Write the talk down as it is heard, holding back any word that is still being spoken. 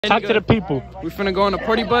Talk to the people. We finna go on a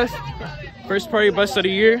party bus. First party bus of the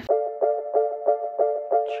year.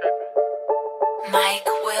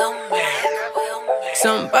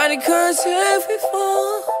 Somebody comes here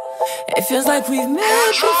before. It feels like we've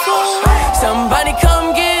met before. Somebody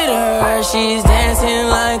come get her. She's dancing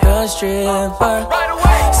like a stripper.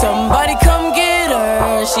 Somebody come get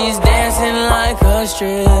her. She's dancing like a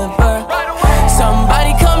stripper.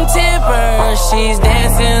 Somebody come tip her. She's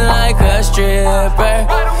dancing like a stripper.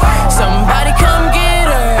 Somebody come get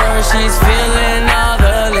her. She's feeling all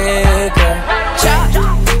the liquor. Chop,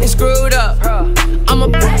 it's screwed up. I'm a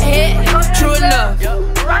hit, true enough.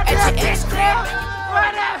 At your ex crib.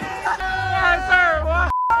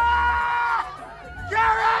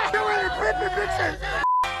 Gary! You really pimping bitches!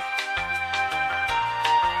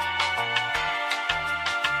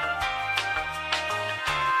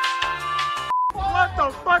 What the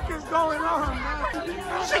fuck is going on, man?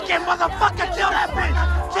 She can motherfucker kill that bitch!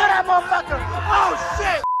 Kill that motherfucker! Oh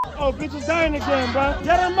shit! Oh, bitch is dying again, bro.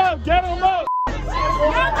 Get him up! Get him up!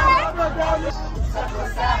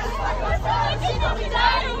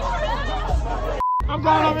 I'm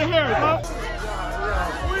going over here, bro.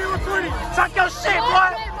 Who you recruiting? Talk your shit,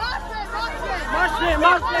 boy! My shit,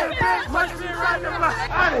 bitch! My shit right in my...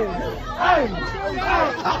 Hey!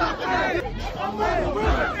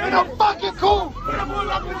 Ain't no fucking cool!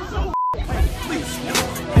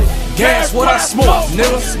 Gas what I smoke,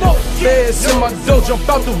 nigga. Feds in my dough, jump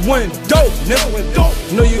out the window,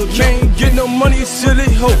 nigga. No, you can't get no money, silly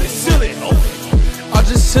hoe. I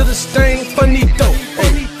just hit a stain, funny dope.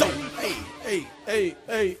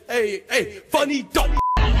 Hey, funny dope.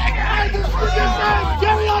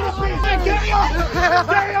 Gary on the beat! Hey, Gary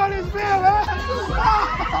on his bill, man!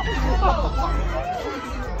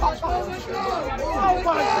 Oh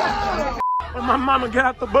my God! When my mama get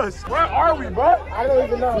out the bus. Where are we, bro? I don't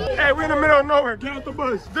even know. Hey, we in the middle of nowhere. Get out the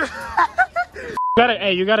bus.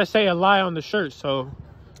 You gotta say a lie on the shirt, so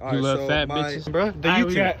you love fat bitches, bro.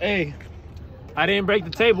 Hey, I didn't break the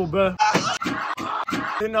table, bro.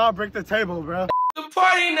 Didn't all break the table, bro. The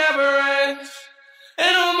party never ends. In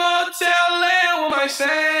a motel land with my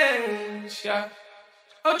sands, yeah.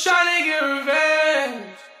 I'm trying to get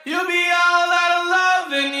revenge. You'll be all out of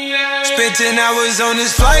love in the end. Spent 10 hours on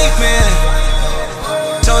this flight, man.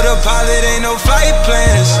 Told the pilot ain't no flight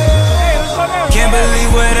plans. Can't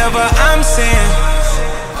believe whatever I'm saying.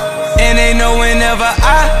 And they know whenever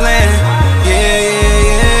I land.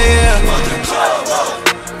 Yeah. Fuck the club up.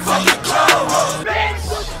 Fuck the club up. Bitch.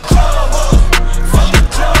 Fuck the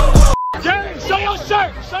club up. Jerry, show your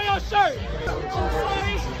shirt. Show your shirt.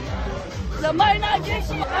 Somebody not get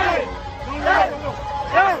shit.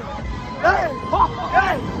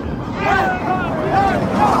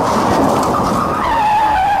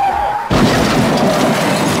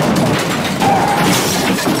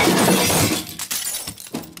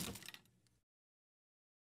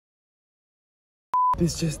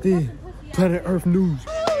 This just in. Planet Earth news.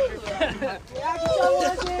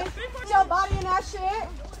 Your body in that shit.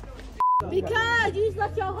 Because you just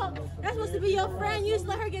let your hoe, that's supposed to be your friend, you just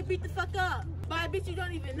let her get beat the fuck up by a bitch you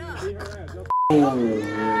don't even know.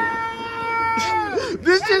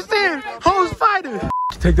 This just in. Hoes fighting.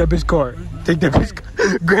 Take that bitch card. Take that bitch.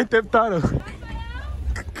 Grand Theft Auto.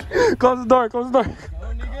 Close the door. Close the door.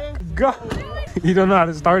 Go. He don't know how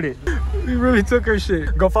to start it. He really took her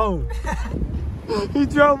shit. Go phone. He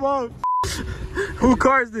drove off. Who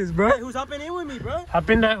car is this, bro? Hey, who's hopping in with me, bro? Hop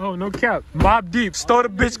in that hoe, no cap. Mob Deep stole the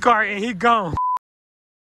bitch car and he gone.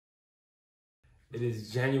 It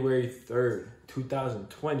is January 3rd,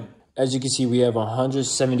 2020. As you can see, we have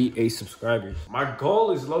 178 subscribers. My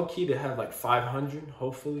goal is low-key to have like 500,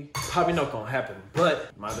 hopefully. Probably not gonna happen,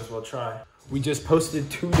 but might as well try. We just posted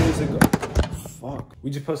 2 days ago. Fuck. We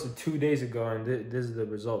just posted 2 days ago and this is the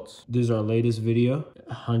results. This is our latest video,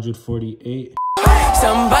 148.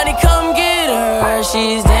 Somebody come get her.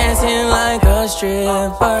 She's dancing like a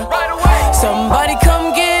stripper. Somebody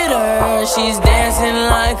come get her. She's dancing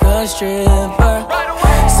like a stripper.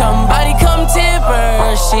 Somebody come tip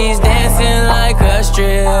her. She's dancing like a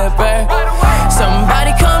stripper.